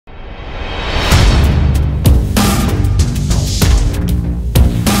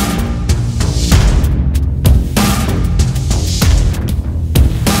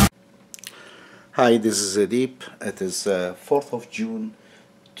Hi, this is Edip. It is 4th of June.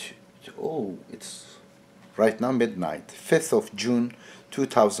 It's right now midnight. 5th of June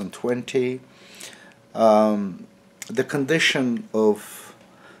 2020. The condition of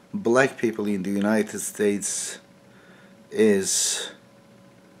black people in the United States is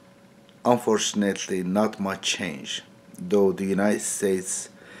unfortunately not much change, though the United States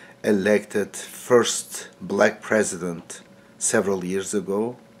elected first black president several years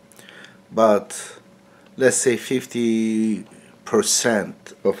ago. But let's say 50%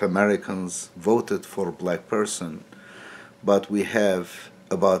 of Americans voted for a black person, but we have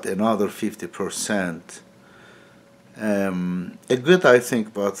about another 50%. A good, I think,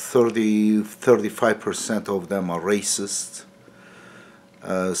 about 35% of them are racist.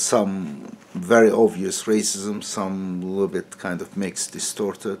 Some very obvious racism, some a little bit kind of mixed,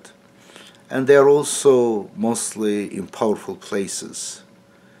 distorted. And they're also mostly in powerful places.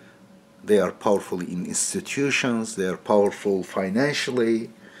 They are powerful in institutions, they are powerful financially,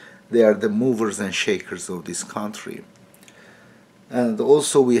 they are the movers and shakers of this country. And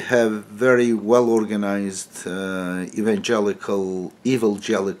also we have very well-organized evangelical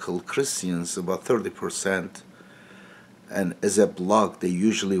Christians, about 30%, and as a bloc they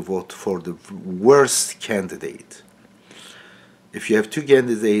usually vote for the worst candidate. If you have two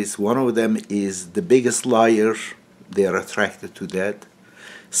candidates, one of them is the biggest liar, they are attracted to that.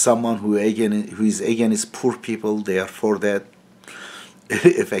 Someone who is against poor people, they are for that.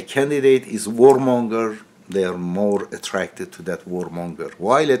 If a candidate is warmonger, they are more attracted to that warmonger.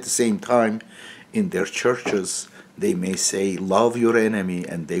 While at the same time, in their churches, they may say, love your enemy,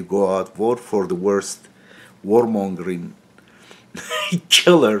 and they go out, vote for the worst warmongering,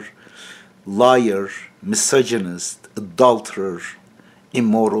 killer, liar, misogynist, adulterer,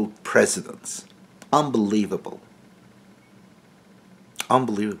 immoral presidents. Unbelievable.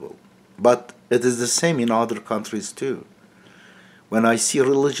 Unbelievable. But it is the same in other countries too. When I see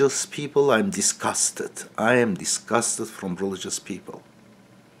religious people, I'm disgusted. I am disgusted from religious people.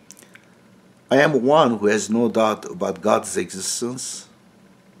 I am one who has no doubt about God's existence.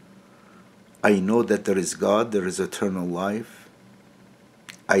 I know that there is God, there is eternal life.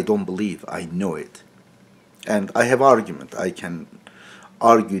 I don't believe, I know it. And I have argument. I can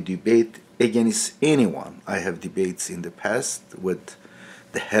argue, debate against anyone. I have debates in the past with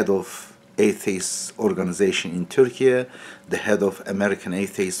the head of atheist organization in Turkey, the head of American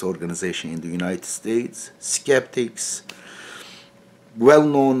atheist organization in the United States, skeptics,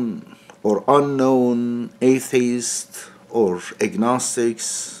 well-known or unknown atheists or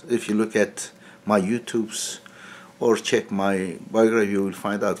agnostics. If you look at my YouTubes or check my biography, you will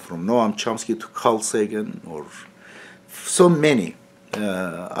find out from Noam Chomsky to Carl Sagan, or so many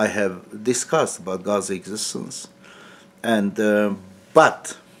I have discussed about God's existence. And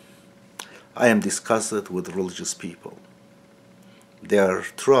but I am disgusted with religious people. They are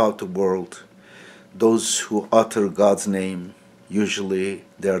throughout the world. Those who utter God's name, usually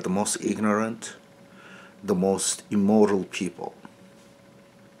they are the most ignorant, the most immoral people.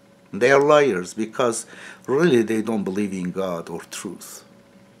 They are liars because really they don't believe in God or truth.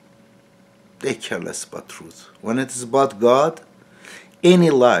 They care less about truth. When it is about God,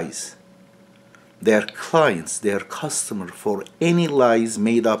 any lies, they are clients, they are customers for any lies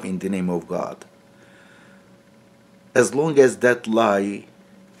made up in the name of God. As long as that lie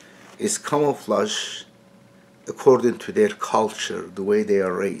is camouflaged according to their culture, the way they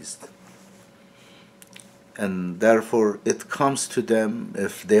are raised. And therefore it comes to them,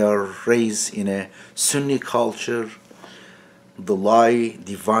 if they are raised in a Sunni culture, the lie,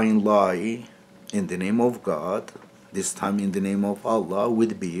 divine lie, in the name of God, this time in the name of Allah,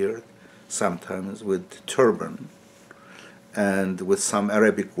 with beard, sometimes with turban, and with some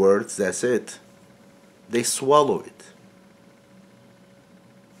Arabic words, that's it. They swallow it.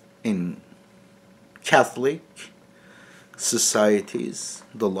 In Catholic societies,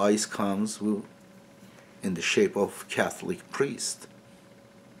 the lies comes in the shape of Catholic priest.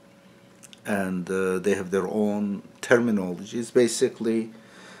 And they have their own terminologies. Basically,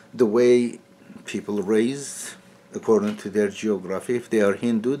 the way people raised according to their geography. If they are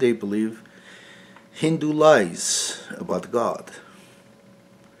Hindu, they believe Hindu lies about God.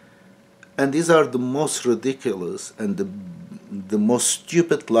 And these are the most ridiculous and the most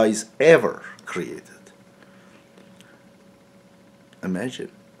stupid lies ever created. Imagine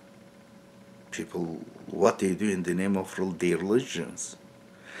people, what they do in the name of their religions.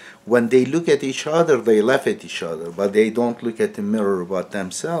 When they look at each other, they laugh at each other, but they don't look at the mirror about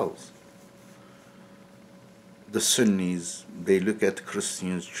themselves. The Sunnis, they look at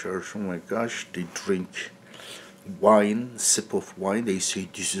Christians' church, oh my gosh, they drink wine, sip of wine, they say,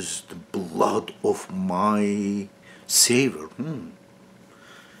 this is the blood of my Savior.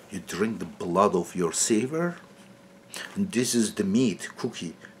 You drink the blood of your Savior? And this is the meat,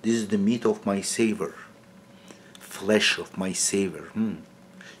 cookie. This is the meat of my Savior. Flesh of my Savior. You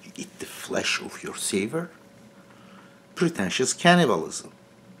eat the flesh of your Savior? Pretentious cannibalism.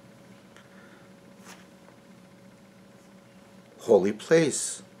 Holy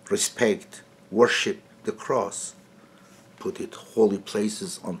place. Respect. Worship the cross. Put it holy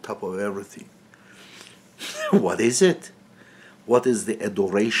places on top of everything. What is it? What is the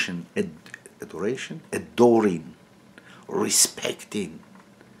adoration? Adoration? Adoring, respecting,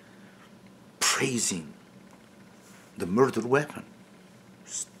 praising the murder weapon.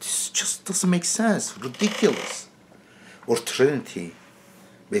 This just doesn't make sense. Ridiculous. Or Trinity.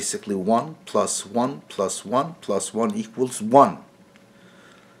 Basically 1 plus 1 plus 1 plus 1 equals 1.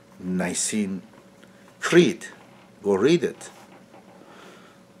 Nicene Creed. Go read it.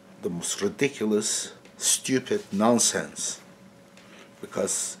 The most ridiculous, stupid nonsense.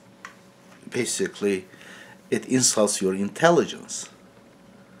 Because basically it insults your intelligence.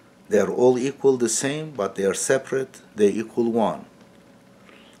 They are all equal, the same, but they are separate. They equal one.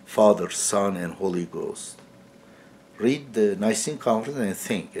 Father, Son, and Holy Ghost. Read the Nicene Conference and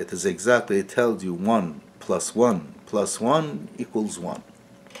think. It is exactly, it tells you 1 plus 1 plus 1 equals 1.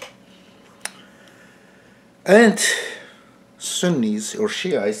 And Sunnis or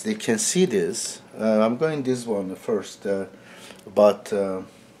Shiites, they can see this. I'm going this one first, but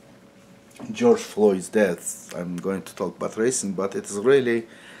George Floyd's death. I'm going to talk about racism, but it is really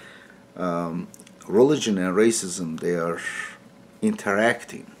religion and racism. They are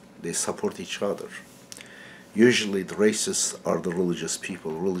interacting. They support each other. Usually the racists are the religious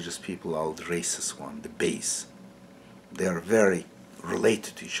people. Religious people are the racist one, the base. They are very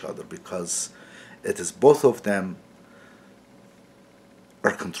related to each other because it is both of them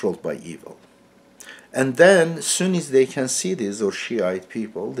are controlled by evil. And then Sunnis, they can see this, or Shiite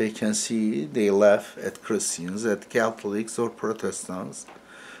people, they can see, they laugh at Christians, at Catholics or Protestants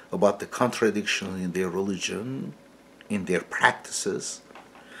about the contradiction in their religion, in their practices,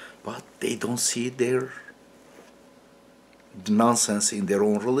 but they don't see the nonsense in their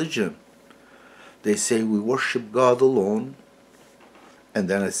own religion. They say we worship God alone, and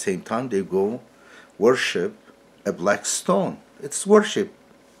then at the same time they go worship a black stone. It's worship.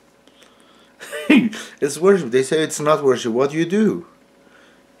 It's worship. They say it's not worship. What do?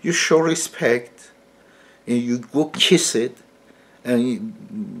 You show respect, and you go kiss it,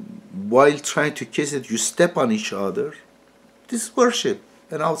 and while trying to kiss it, you step on each other. This is worship.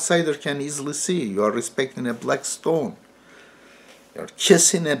 An outsider can easily see you are respecting a black stone. You are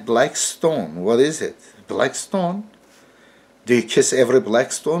kissing a black stone. What is it? Black stone? Do you kiss every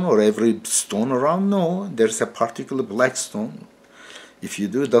black stone or every stone around? No, there's a particular black stone. If you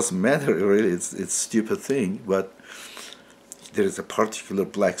do, it doesn't matter, really. It's a stupid thing, but there is a particular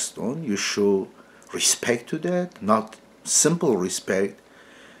black stone. You show respect to that, not simple respect.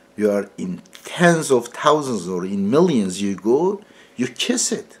 You are in tens of thousands or in millions. You go, you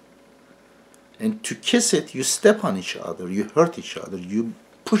kiss it. And to kiss it, you step on each other, you hurt each other, you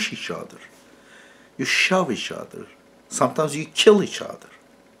push each other, you shove each other. Sometimes you kill each other.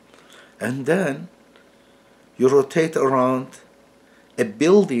 And then you rotate around a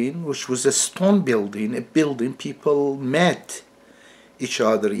building, which was a stone building, a building people met each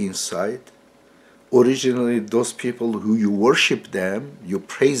other inside. Originally, those people who you worship them, you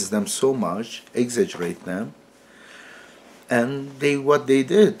praise them so much, exaggerate them. And what they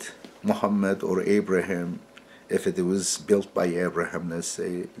did, Muhammad or Abraham, if it was built by Abraham,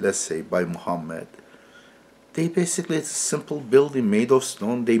 let's say by Muhammad, they basically, it's a simple building made of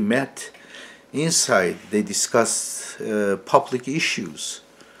stone. They met inside. They discussed public issues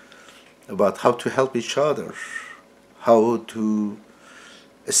about how to help each other, how to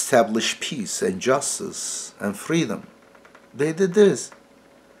establish peace and justice and freedom. They did this.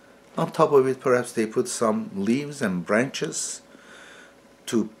 On top of it, perhaps they put some leaves and branches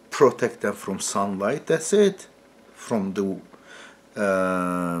to protect them from sunlight. That's it. From the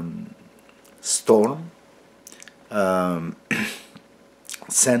storm,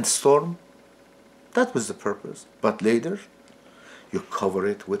 sandstorm. That was the purpose. But later, you cover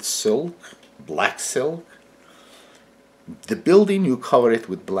it with silk, black silk. The building, you cover it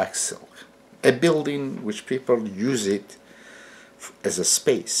with black silk. A building which people use it as a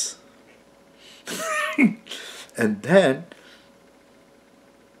space. And then,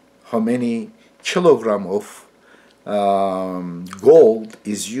 how many kilogram of gold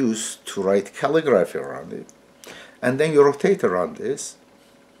is used to write calligraphy around it. And then you rotate around this.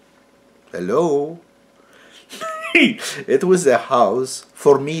 Hello? It was a house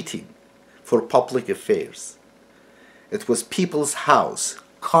for meeting, for public affairs. It was people's house,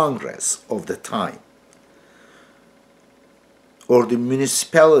 Congress of the time, or the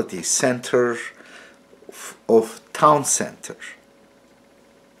municipality center of town center.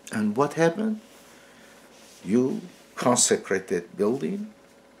 And what happened? You consecrate that building,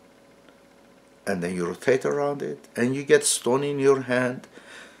 and then you rotate around it, and you get stone in your hand.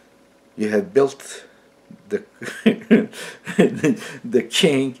 You have built the the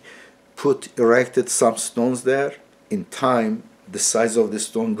king erected some stones there. In time, the size of the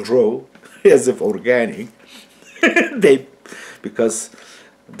stone grow as if organic. Because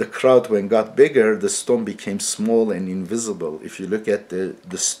the crowd, when got bigger, the stone became small and invisible. If you look at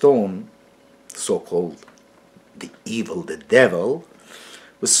the stone, so-called the evil, the devil,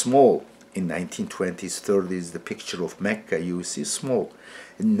 was small. In 1920s, 30s, the picture of Mecca, you see small.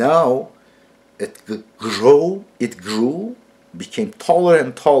 And now it grew, became taller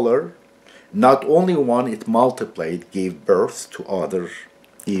and taller. Not only one, it multiplied, gave birth to other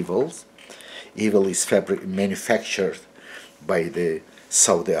evils. Evil is manufactured by the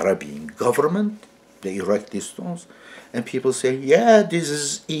Saudi Arabian government. They erect these stones, and people say, yeah, this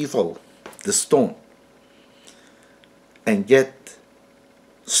is evil, the stone. And get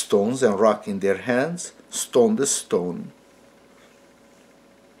stones and rock in their hands, stone the stone,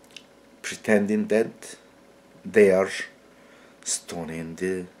 pretending that they are stoning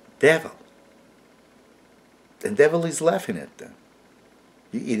the devil. The devil is laughing at them.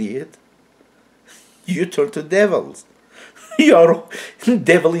 You idiot. You turn to devils.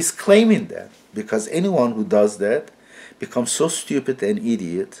 Devil is claiming that, because anyone who does that becomes so stupid and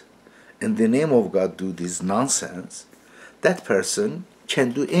idiot in the name of God do this nonsense. That person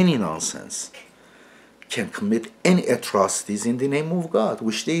can do any nonsense, can commit any atrocities in the name of God,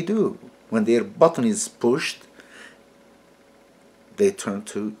 which they do. When their button is pushed, they turn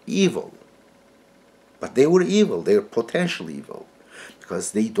to evil. But they were evil, they were potential evil,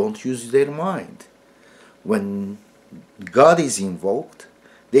 because they don't use their mind. When God is invoked,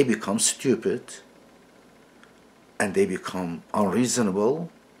 they become stupid, and they become unreasonable.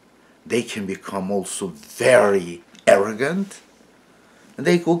 They can become also very arrogant, and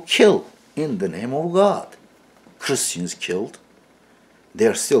they go kill in the name of God. Christians killed. They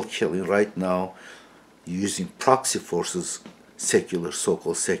are still killing right now using proxy forces, secular,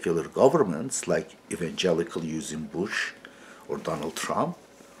 so-called secular governments like Evangelical using Bush or Donald Trump.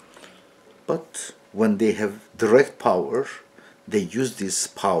 But when they have direct power, they use this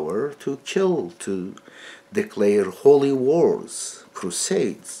power to kill, to declare holy wars,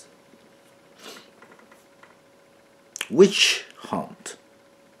 crusades, witch hunt,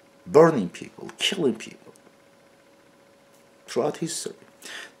 burning people, killing people throughout history.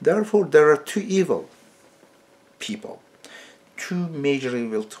 Therefore, there are two evil people, two major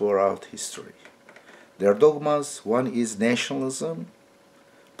evil throughout history. Their dogmas, one is nationalism,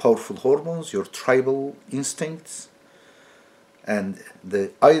 powerful hormones, your tribal instincts, and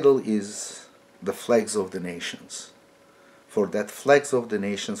the idol is the flags of the nations. For that flags of the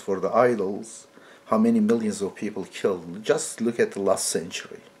nations, for the idols, how many millions of people killed? Just look at the last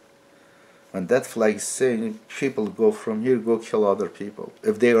century. When that flag is saying, people go from here, go kill other people.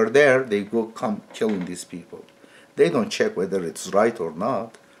 If they are there, they go come killing these people. They don't check whether it's right or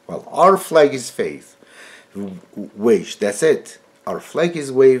not. Well, our flag is faith. Waged, that's it. Our flag is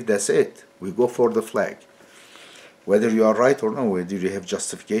waved, that's it. We go for the flag. Whether you are right or not, whether you have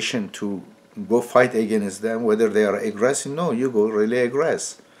justification to go fight against them, whether they are aggressive, no, you go really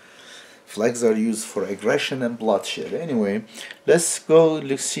aggress. Flags are used for aggression and bloodshed. Anyway, let's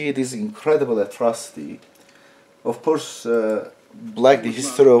see this incredible atrocity. Of course, the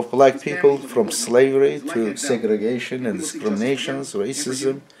history of black people from slavery to segregation and discriminations,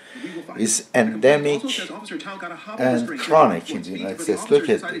 racism, is endemic and chronic in the United States. Look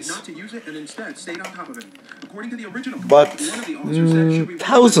at this. But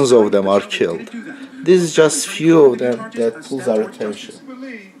thousands of them are killed. This is just few of them that pulls our attention.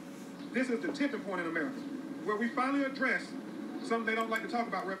 This is the tipping point in America, where we finally address something they don't like to talk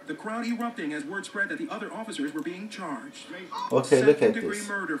about. The crowd erupting as word spread that the other officers were being charged. Okay, look at this.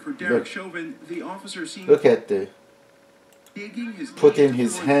 Murder for Derek Chauvin, the officer seen look at the putting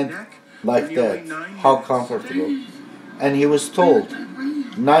his hand like that. How comfortable. And he was told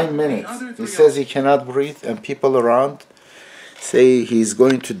 9 minutes. He says he cannot breathe, and people around say he's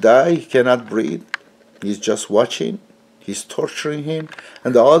going to die, he cannot breathe. He's just watching. He's torturing him,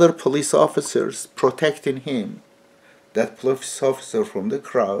 and the other police officers protecting him, that police officer from the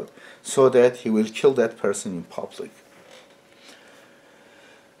crowd, so that he will kill that person in public.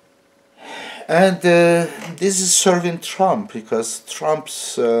 And this is serving Trump, because Trump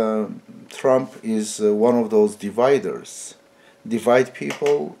is one of those dividers. Divide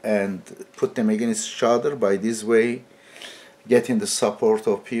people and put them against each other, by this way getting the support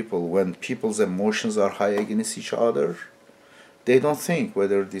of people. When people's emotions are high against each other, they don't think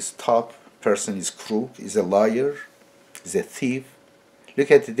whether this top person is crook, is a liar, is a thief.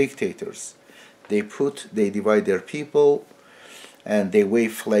 Look at the dictators. They divide their people, and they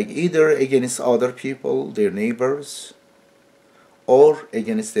wave flag either against other people, their neighbors, or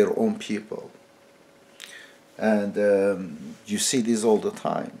against their own people. And you see this all the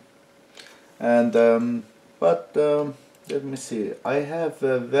time. And let me see. I have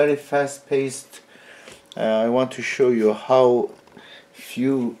a very fast-paced. I want to show you how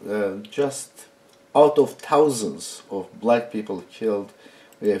few, just out of thousands of black people killed,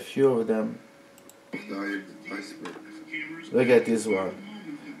 we have few of them. Look at this one.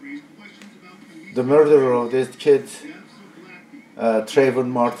 The murderer of this kid, Trayvon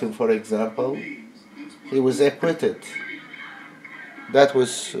Martin, for example, he was acquitted. That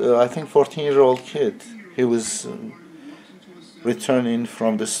was, I think, 14-year-old kid. He was returning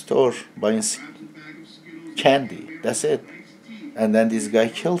from the store buying candy. That's it. And then this guy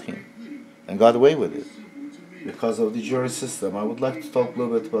killed him and got away with it because of the jury system. I would like to talk a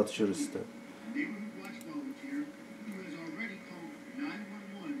little bit about jury system.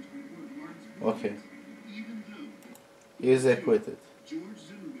 Okay. He is acquitted.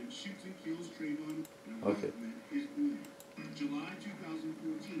 Okay.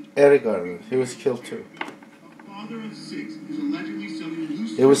 Eric Garner, he was killed too.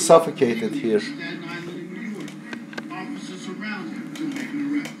 He was suffocated here.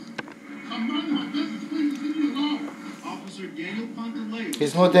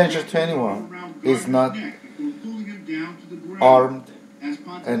 He's no danger to anyone. He's not armed.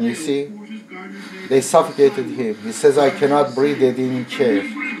 And you see, they suffocated him. He says, I cannot breathe, they didn't care.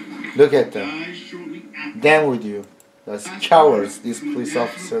 Look at them. Damn with you. That's cowards, these police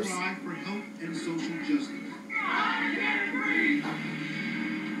officers.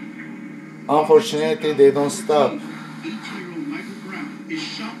 Unfortunately, they don't stop.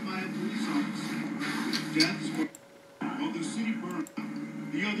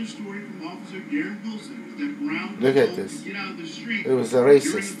 Look at this. It was a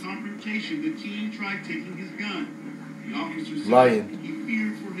racist. Lying.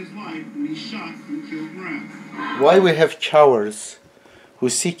 Why we have cowards who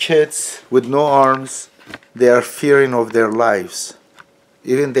see kids with no arms, they are fearing of their lives.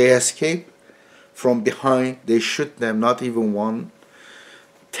 Even they escape from behind, they shoot them, not even one,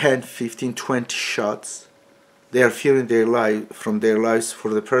 10, 15, 20 shots. They are fearing their life from their lives for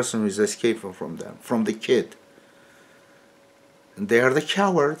the person who is escaping from them, from the kid. And they are the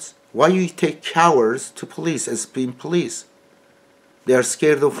cowards. Why you take cowards to police as being police? They are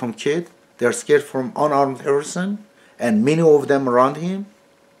scared of from kid. They are scared from unarmed person, and many of them around him.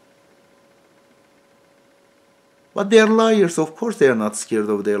 But they are liars. Of course, they are not scared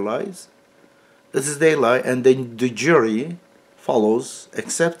of their lives. This is their lie, and then the jury follows,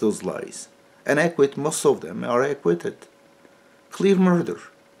 accept those lies, and acquit. Most of them are acquitted. Clear murder.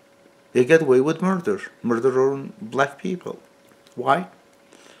 They get away with murder. Murder on black people. Why?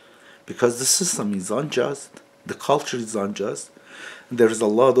 Because the system is unjust. The culture is unjust. There's a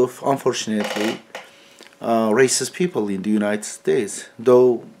lot of, unfortunately, racist people in the United States.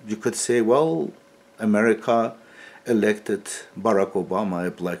 Though you could say, well, America elected Barack Obama,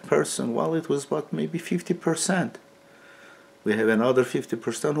 a black person. Well, it was about maybe 50%. We have another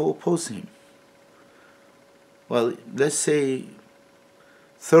 50% who oppose him. Well, let's say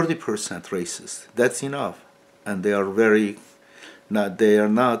 30% racist. That's enough. And they are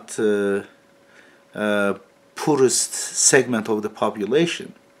not poorest segment of the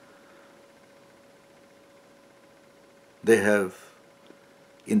population. They are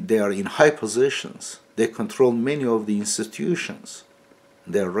in high positions. They control many of the institutions.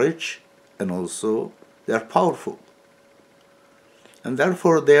 They are rich, and also they are powerful. And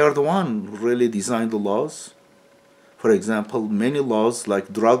therefore, they are the one who really designed the laws. For example, many laws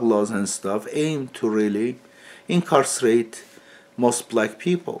like drug laws and stuff aim to really incarcerate most black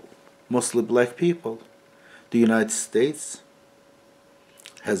people, mostly black people. The United States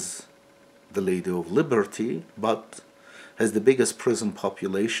has the Lady of Liberty, but has the biggest prison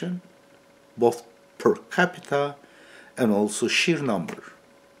population, both per capita and also sheer number.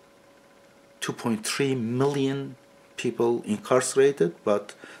 2.3 million people incarcerated,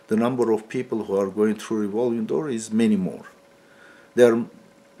 but the number of people who are going through revolving door is many more. The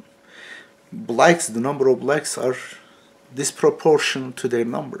number of blacks are disproportionate to their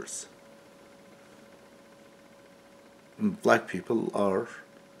numbers. black people are,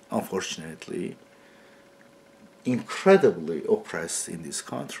 unfortunately, incredibly oppressed in this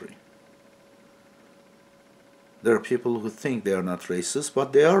country. There are people who think they are not racist,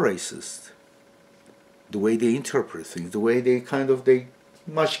 but they are racist. The way they interpret things, the way they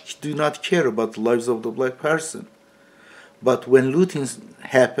much do not care about the lives of the black person. But when looting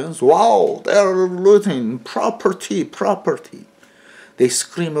happens, wow, they are looting property, property. They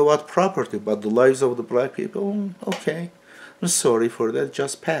scream about property, but the lives of the black people, okay, I'm sorry for that,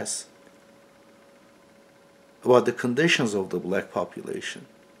 just pass. About the conditions of the black population,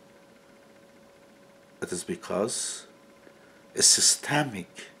 it is because a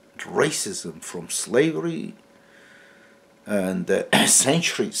systemic racism from slavery and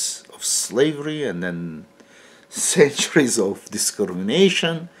centuries of slavery and then centuries of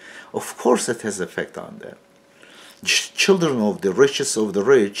discrimination, of course it has effect on them. Children of the richest of the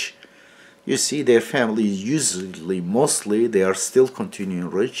rich, you see their families usually, mostly, they are still continuing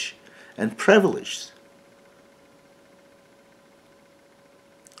rich and privileged.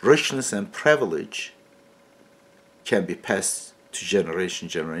 Richness and privilege can be passed to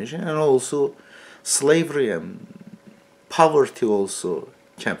generation, and also slavery and poverty also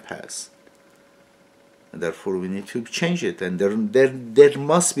can pass. And therefore we need to change it, and there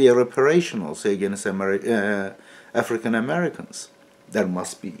must be a reparation also against African Americans. There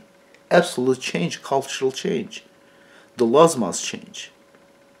must be absolute change, cultural change. The laws must change.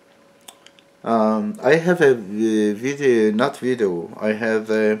 I have a I have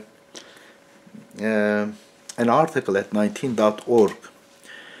an article at 19.org.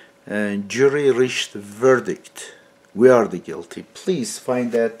 Jury reached verdict. We are the guilty. Please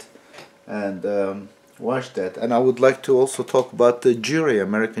find that and watch that. And I would like to also talk about the jury,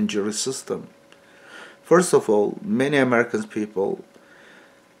 American jury system. First of all, many American people,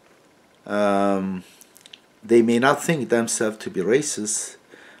 they may not think themselves to be racist,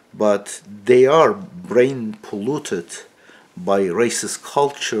 but they are brain polluted by racist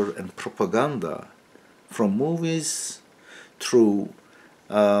culture and propaganda from movies through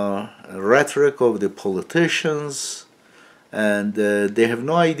rhetoric of the politicians, and they have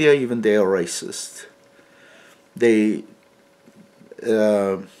no idea even they are racist. They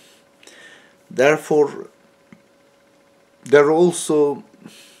therefore they're also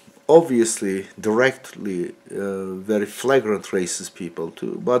obviously directly very flagrant racist people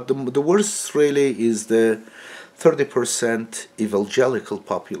too, but the worst really is the 30% evangelical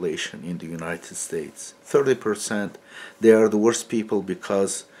population in the United States. 30%, they are the worst people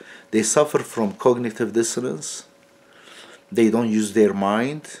because they suffer from cognitive dissonance. They don't use their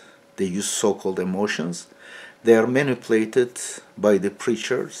mind. They use so-called emotions. They are manipulated by the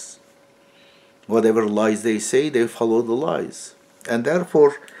preachers. Whatever lies they say, they follow the lies. And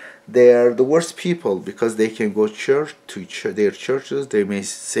therefore, they are the worst people because they can go to their churches. They may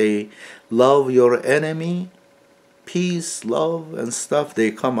say, love your enemy, peace, love, and stuff.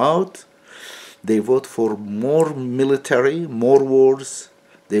 They come out. They vote for more military, more wars.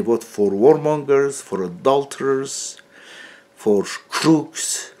 They vote for warmongers, for adulterers, for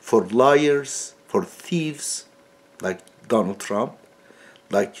crooks, for liars, for thieves, like Donald Trump,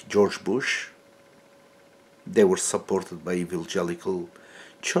 like George Bush. They were supported by evangelical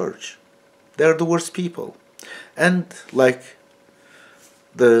church. They're the worst people. And like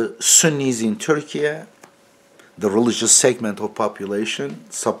the Sunnis in Turkey, the religious segment of population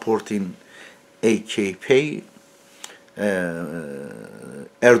supporting AKP,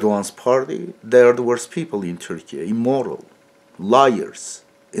 Erdogan's party, they are the worst people in Turkey, immoral, liars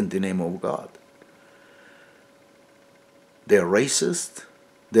in the name of God. They are racist,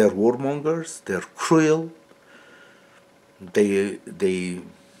 they are warmongers, they are cruel, they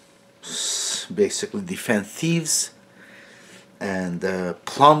basically defend thieves and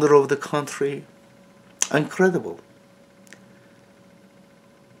plunder of the country. Incredible.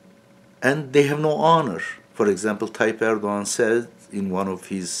 And they have no honor. For example, Tayyip Erdogan said in one of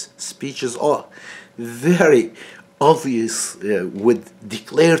his speeches, very obvious, would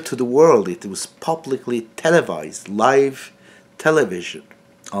declare to the world, it was publicly televised, live television,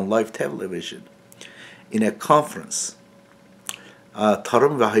 on live television, in a conference,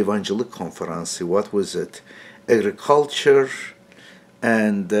 Tarım ve Hayvancılık Konferansı, what was it? Agriculture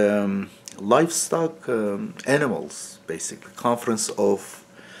and livestock, animals, basically, conference of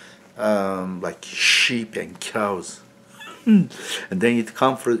like sheep and cows. And then in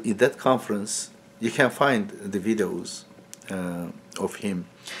that conference, you can find the videos of him.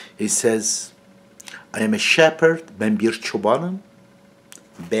 He says, I am a shepherd, ben bir çobanım.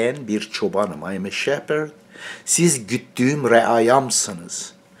 Ben bir çobanım, I am a shepherd. Siz güttüğüm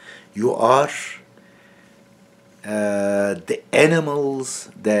reayamsınız. You are the animals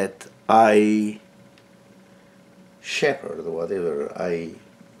that I shepherd, whatever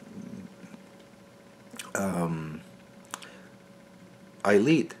I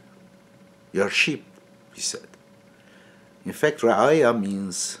lead, your sheep, he said. In fact, ra'aya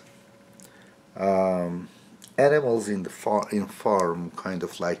means animals in the farm, kind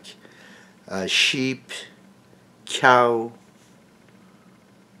of like sheep, cow,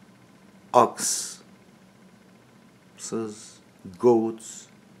 ox, goats,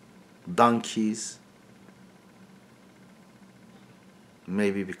 donkeys,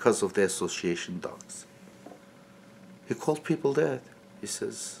 maybe because of the association dogs. He called people that. He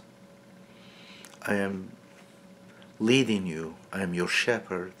says, I am leading you, I am your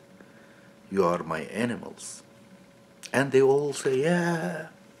shepherd, you are my animals. And they all say, yeah.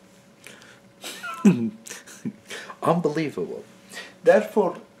 Unbelievable.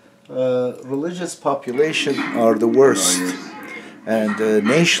 Therefore, religious population are the worst. And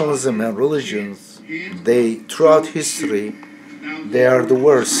nationalism and religions, they, throughout history, they are the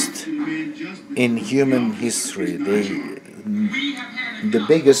worst in human history. The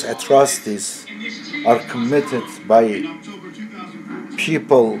biggest atrocities are committed by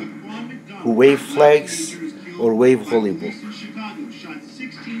people who wave flags or wave holy book.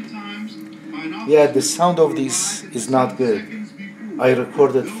 Yeah, the sound of this is not good. I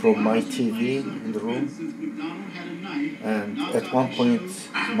recorded from my TV in the room, and at one point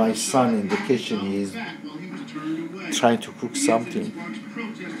my son in the kitchen, he is trying to cook something.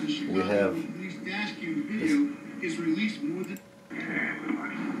 We have this.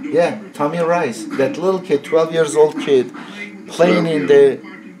 Yeah, Tommy Rice, that little kid, 12 years old kid, playing in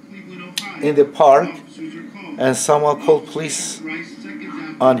the park, and someone called police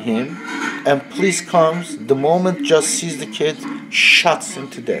on him, and police comes, the moment just sees the kid, shoots him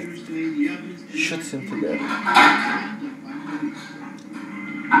to death. Shoots him to death.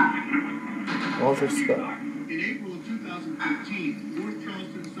 Walter Scott.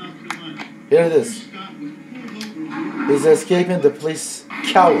 Here it is. He's escaping the police.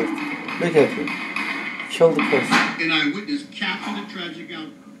 Coward. Look at him. Killed the person. An eyewitness captured the tragic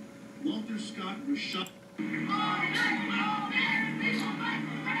outcome. Walter Scott was shot.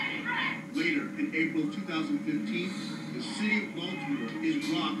 Later, in April 2015, the city of Baltimore is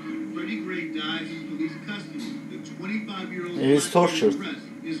rocked. Freddie Gray dies in police custody. The 25-year-old he is tortured.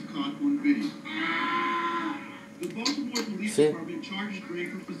 Is caught on video. The Baltimore Police Department charged Gray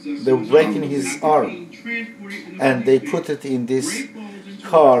for possessing. They're breaking his arm, and they put it in this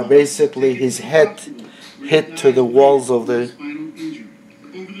car. Basically, his head hit to the walls of the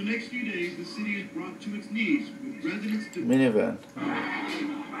Over the next few days, the city is brought to its knees with residents. Minivan.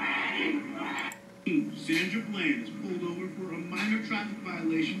 Sandra Bland is pulled over for a minor traffic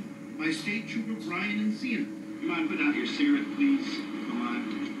violation by State Trooper Brian Encina. You mind putting out your cigarette, please? Come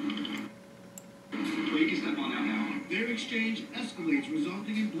on. Well, you can step on out now. Their exchange escalates,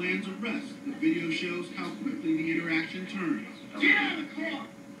 resulting in Bland's arrest. The video shows how quickly the interaction turns. Get out of the car!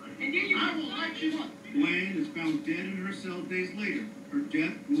 And then I will light you up. Bland is found dead in her cell days later. Her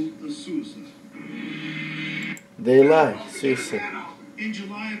death ruled a suicide. They lie. Suicide. In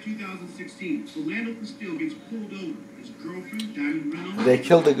July of 2016, Philando Castile gets pulled over. His girlfriend, Diamond Reynolds... They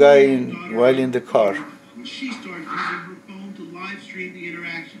killed the guy while in the car. When she starts using her phone to live stream the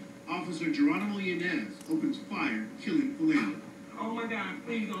interaction, Officer Geronimo Yanez opens fire, killing Philando. Oh my God,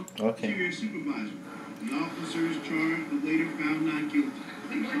 please don't... Okay. Interior supervisor. The officer is charged, but later found not guilty.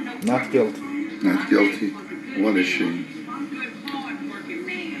 Not guilty. Not guilty. What a shame.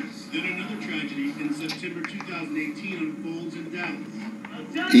 Then another tragedy in September 2018 unfolds in Dallas.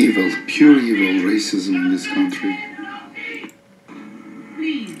 Evil, pure evil racism in this country.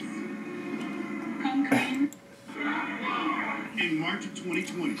 Please. In March of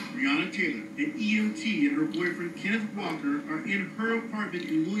 2020, Breonna Taylor, an EMT, and her boyfriend Kenneth Walker are in her apartment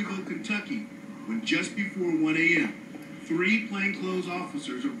in Louisville, Kentucky, when just before 1 a.m., 3 plainclothes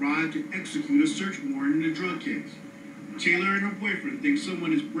officers arrive to execute a search warrant in a drug case. Taylor and her boyfriend think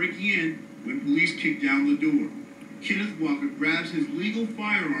someone is breaking in when police kick down the door. Kenneth Walker grabs his legal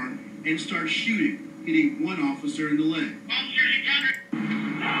firearm and starts shooting, hitting one officer in the leg.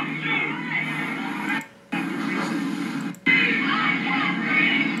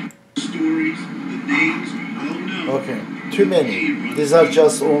 Stories, the names, well known. Okay, too many. These are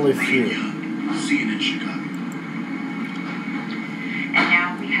just only few. CNN Chicago. And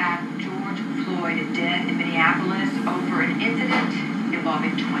now we have George Floyd dead in Minneapolis over an incident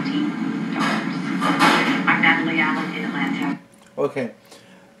involving $20. I'm Natalie Allen in Atlanta. Okay.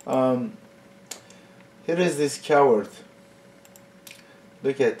 Here is this coward.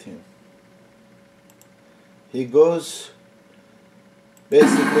 Look at him. he goes,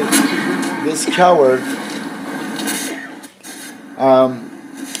 basically, this coward,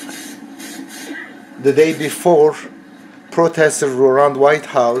 the day before, protesters were around White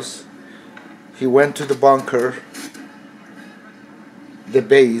House. He went to the bunker, the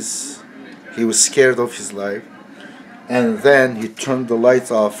base. He was scared of his life. And then he turned the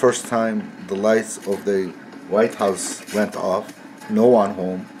lights off. First time the lights of the White House went off. No one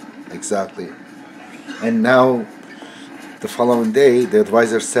home, exactly. And now, the following day, the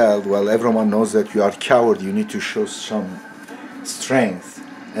advisor said, well, everyone knows that you are a coward. You need to show some strength.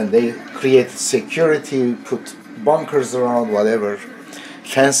 And they created security, put bunkers around, whatever,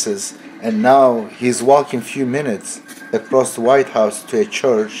 fences. And now he's walking few minutes across the White House to a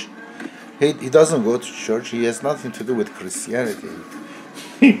church. He doesn't go to church. He has nothing to do with Christianity.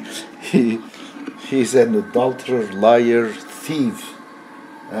 He's an adulterer, liar, thief.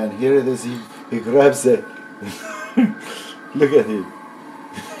 And here it is. He grabs it. Look at him.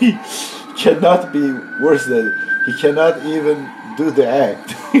 He cannot be worse than. He cannot even do the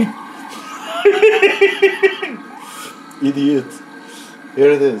act. Idiot.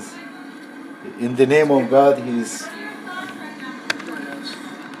 Here it is. In the name of God, he's.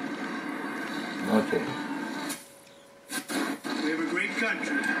 Okay. We have a great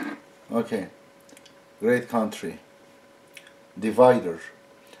country. Okay. Great country. Divider.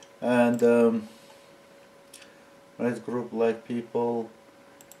 And right group like people.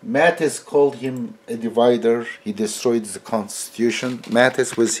 Mattis called him a divider. He destroyed the Constitution.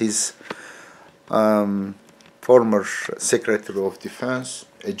 Mattis was his former Secretary of Defense,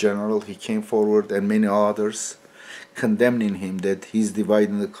 a general. He came forward, and many others condemning him that he's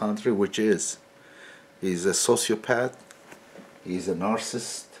dividing the country, which is. He's a sociopath. He's a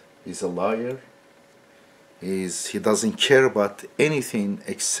narcissist. He's a liar. He doesn't care about anything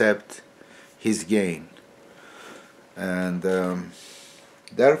except his gain. And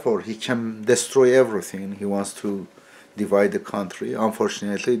therefore, he can destroy everything. He wants to divide the country.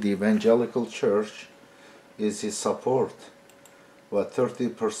 Unfortunately, the Evangelical Church is his support. But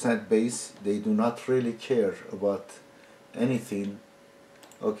 30% base, they do not really care about anything.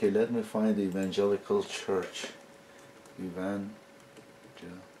 Okay, let me find the Evangelical Church.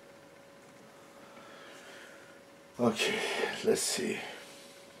 Okay, let's see.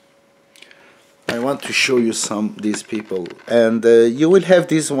 I want to show you these people, and you will have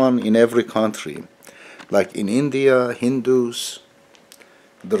this one in every country. Like in India, Hindus,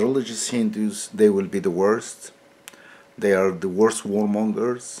 the religious Hindus, they will be the worst. They are the worst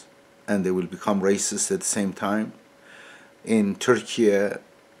warmongers, and they will become racist at the same time. In Turkey,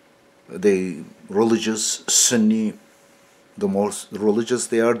 the religious Sunni, the more religious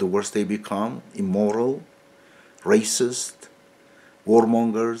they are, the worse they become. Immoral, racist,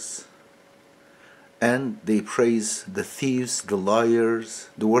 warmongers, and they praise the thieves, the liars,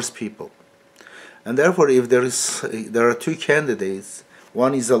 the worst people. And therefore, if there are two candidates,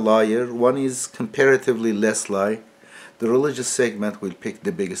 one is a liar, one is comparatively less lie, the religious segment will pick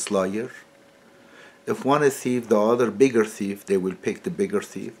the biggest liar. If one is thief, the other bigger thief, they will pick the bigger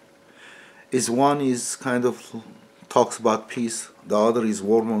thief. If one is kind of talks about peace, the other is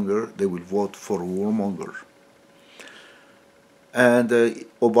warmonger, they will vote for warmonger. And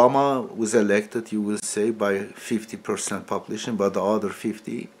Obama was elected, you will say, by 50% population, but the other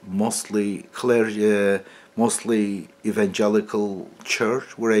 50, mostly clergy, mostly evangelical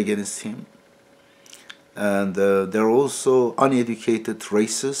church, were against him. And there are also uneducated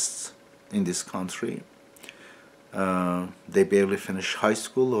racists in this country. They barely finish high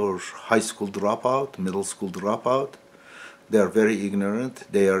school or high school dropout, middle school dropout. They are very ignorant.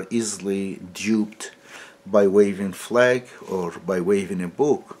 They are easily duped by waving flag or by waving a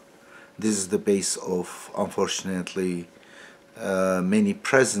book. This is the base of, unfortunately, many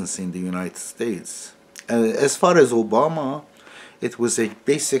presidents in the United States. And as far as Obama, it was a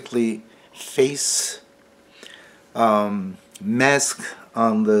basically face mask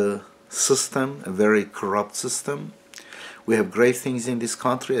on the system, a very corrupt system. We have great things in this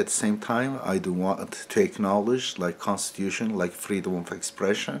country. At the same time, I do want to acknowledge, like Constitution, like freedom of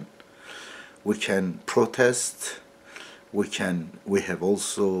expression. We can protest. We have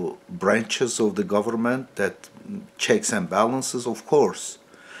also branches of the government that checks and balances. Of course,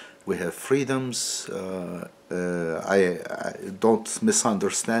 we have freedoms. I don't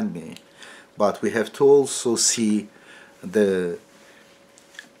misunderstand me, but we have to also see the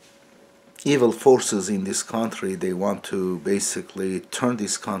evil forces in this country. They want to basically turn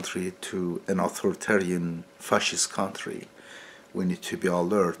this country to an authoritarian fascist country. We need to be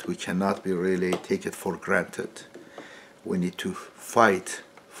alert. We cannot be really take it for granted. We need to fight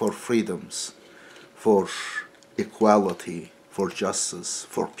for freedoms, for equality, for justice,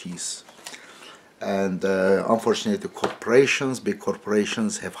 for peace. And unfortunately, corporations, big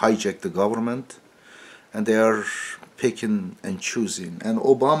corporations, have hijacked the government, and they are picking and choosing. And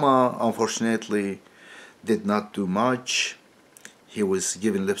Obama, unfortunately, did not do much. He was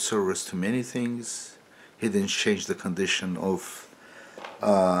giving lip service to many things. He didn't change the condition of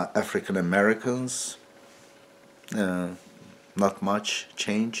African Americans. Not much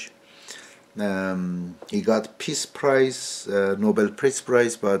change. He got Peace Prize, Nobel Peace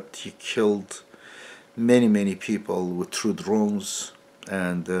Prize, but he killed many people through drones,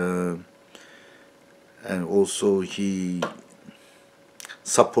 and also he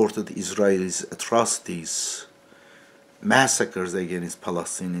supported Israel's atrocities, massacres against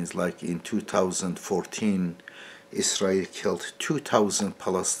Palestinians. Like in 2014, Israel killed 2,000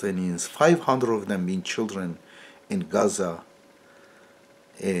 Palestinians, 500 of them being children, in Gaza,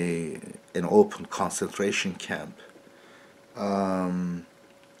 an open concentration camp.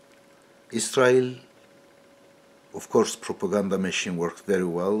 Israel, of course, propaganda machine worked very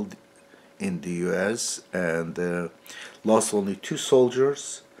well in the US, and lost only 2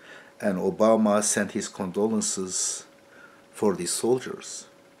 soldiers, and Obama sent his condolences for these soldiers,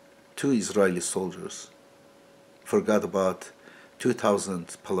 2 Israeli soldiers. Forgot about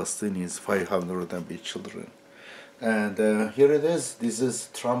 2,000 Palestinians, 500 of them be children. And here it is. This is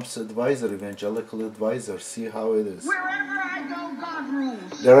Trump's advisor, evangelical advisor. See how it is. Wherever I go, God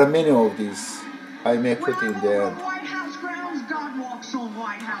rules. There are many of these. I may put in When I there. walk on White House grounds, God walks on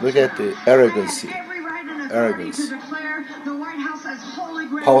White House Look at the grounds. arrogancy. I have every right and authority Arrogance. to declare the White House as holy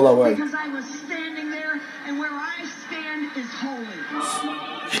ground Paula White. because I was standing there, and where I stand is holy.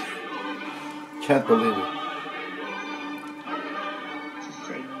 Can't believe it. To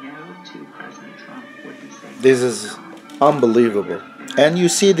say no to President Trump would be saying This is unbelievable. And you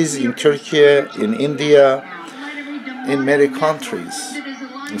see this in Turkey, in India, in many countries.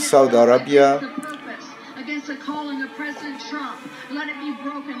 In Saudi Arabia. Against the calling of President Trump. Let it be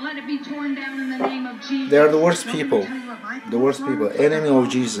broken. Let it be torn down in the name of Jesus. They are the worst people. The worst people. Enemy of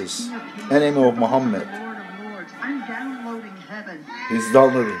Jesus. Enemy of Muhammad. Lord of Lords. I'm downloading heaven. He's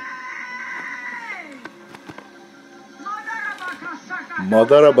downloading.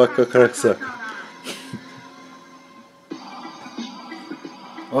 Madara bakka kıraksak.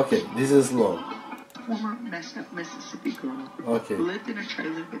 Okay, this is law. Former messed up Mississippi girl Okay. who lived in a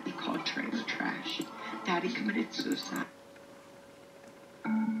trailer that they called trailer trash. Daddy committed suicide.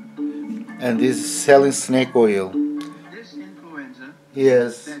 And this is selling snake oil. This influenza He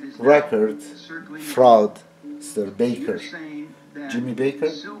has record fraud. Mr. Baker. saying that Jimmy Baker?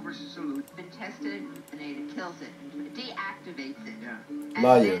 silver salute. Been tested and it kills it, deactivates it. Yeah. And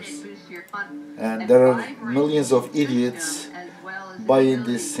Liars. then it boosts your And there are millions of idiots buying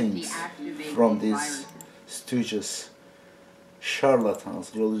these things from these stooges,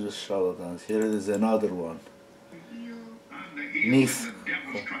 charlatans, religious charlatans. Here is another one. Myth.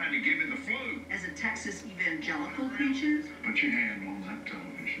 As a Texas evangelical preacher, Put your hand on that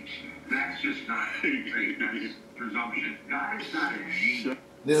television set. That's just not that's presumption. God is not a genius.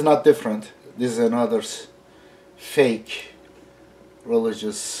 This is not different. This is another fake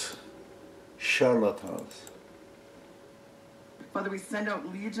religious charlatans. Father, we send out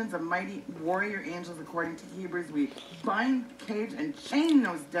legions of mighty warrior angels according to Hebrews. We bind, cage, and chain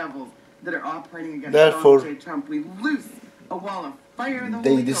those devils that are operating against Therefore, Donald J. Trump. We loose a wall of fire in the they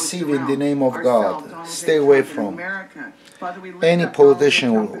Holy Ghost deceive in the around name of ourselves, God. Donald J. Stay away Trump, and from America. Father, we lift any up Donald J.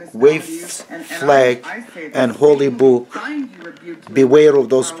 politician Trump and his wave values, and flag I say this, and holy Satan, book. bind you, rebuke you, Beware of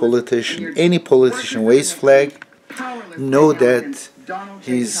those powerless, politicians. and your Any politician workers waves of flag, powerless know against that Donald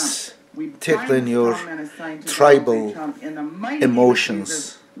J. he's Trump. We bind tickling the your strong man assigned to tribal Donald J. Trump in the mighty name of emotions,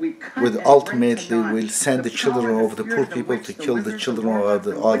 Jesus. We cut with and ultimately break to will naught send the children power, of the spirit poor the people witch, to the kill the wizards, children the of warlocks,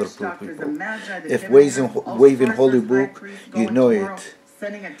 the the other witch poor doctors, the people. magi, the If diviners, all waving holy sorcerers, high book, priests you going know tomorrow, it.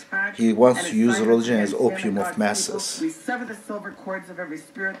 sending attacks He wants and to use assignments religion as against him opium and of God's masses. people. We sever the silver cords of every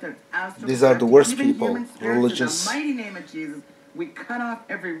spirit that's astral These are the projecting, worst even people, human spirits, religious. in the mighty name of Jesus, we cut off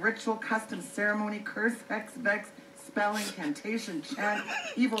every ritual, custom, ceremony, curse, hex, vex, spelling, cantation, chant,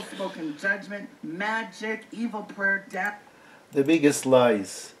 evil spoken judgment, magic, evil prayer, death. The biggest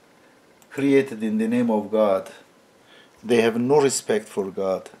lies created in the name of God. They have no respect for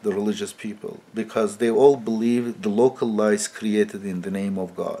God, the religious people, because they all believe the local lies created in the name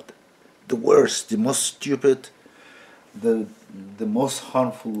of God. The worst, the most stupid, the most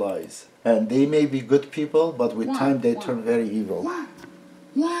harmful lies. And they may be good people, but with time they turn very evil.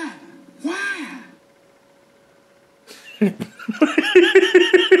 Why?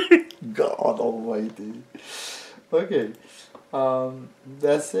 God Almighty. Okay.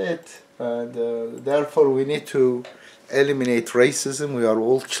 That's it. And therefore we need to eliminate racism. We are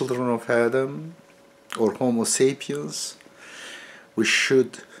all children of Adam or Homo sapiens. We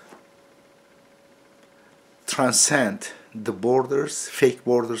should transcend the borders, fake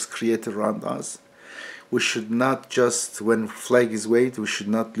borders created around us. We should not just, when flag is waved, we should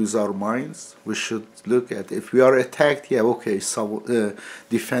not lose our minds. We should look at, if we are attacked, yeah, okay, so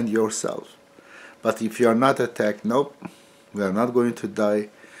defend yourself. But if you are not attacked, nope, we are not going to die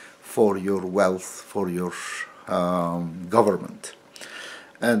for your wealth, for your government.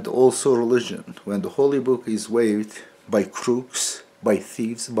 And also religion. When the holy book is waved by crooks, by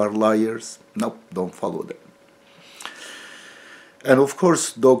thieves, by liars, nope, don't follow them. And of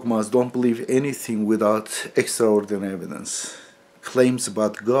course, dogmas, don't believe anything without extraordinary evidence. Claims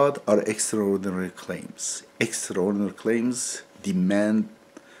about God are extraordinary claims. Extraordinary claims demand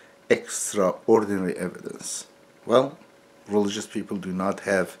extraordinary evidence. Well, religious people do not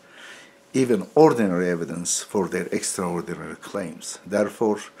have even ordinary evidence for their extraordinary claims.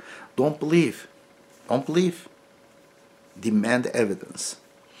 Therefore, don't believe. Don't believe. Demand evidence.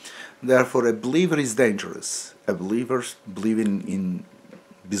 Therefore, a believer is dangerous. A believer believing in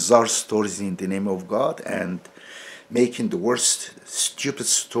bizarre stories in the name of God and making the worst stupid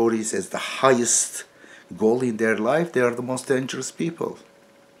stories as the highest goal in their life, they are the most dangerous people.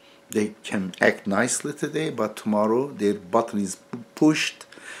 They can act nicely today, but tomorrow their button is pushed,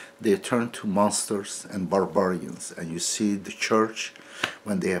 they turn to monsters and barbarians. And you see the church,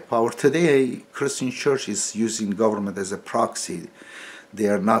 when they have power. Today, Christian church is using government as a proxy. They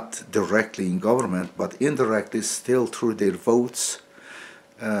are not directly in government, but indirectly still through their votes,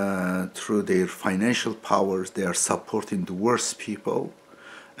 through their financial powers, they are supporting the worst people.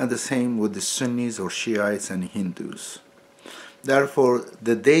 And the same with the Sunnis or Shiites and Hindus. Therefore,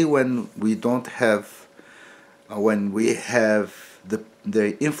 the day when we don't have, when we have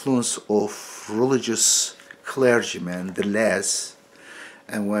the influence of religious clergymen, the less,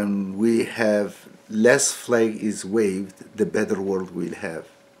 and when we have less flag is waved, the better world we'll have.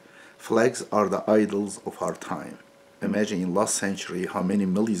 Flags are the idols of our time. Imagine in last century how many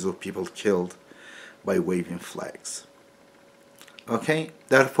millions of people killed by waving flags. Okay,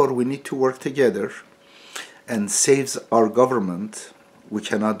 therefore we need to work together and save our government. We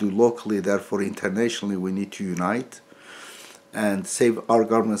cannot do locally, therefore internationally we need to unite and save our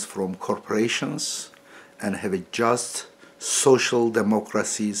governments from corporations and have a just social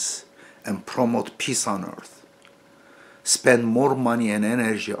democracies and promote peace on earth. Spend more money and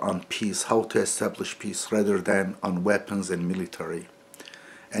energy on peace, how to establish peace, rather than on weapons and military,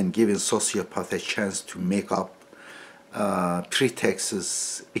 and giving sociopaths a chance to make up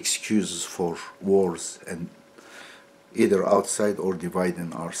pretexts, excuses for wars, and either outside or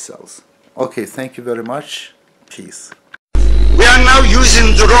dividing ourselves. Okay, thank you very much. Peace. We are now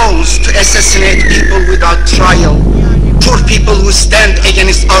using drones to assassinate people without trial. Poor people who stand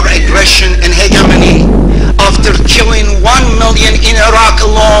against our aggression and hegemony after killing 1 million in Iraq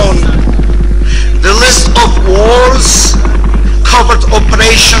alone. The list of wars, covert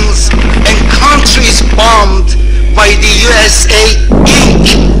operations, and countries bombed by the USA Inc.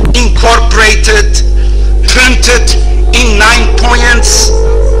 Incorporated, printed in 9 points,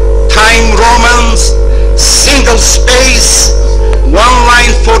 time Romans, single space, 1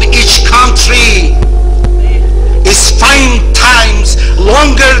 line for each country, is 5 times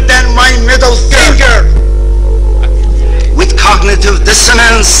longer than my middle finger. With cognitive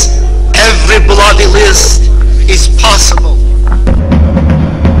dissonance, every bloody list is possible.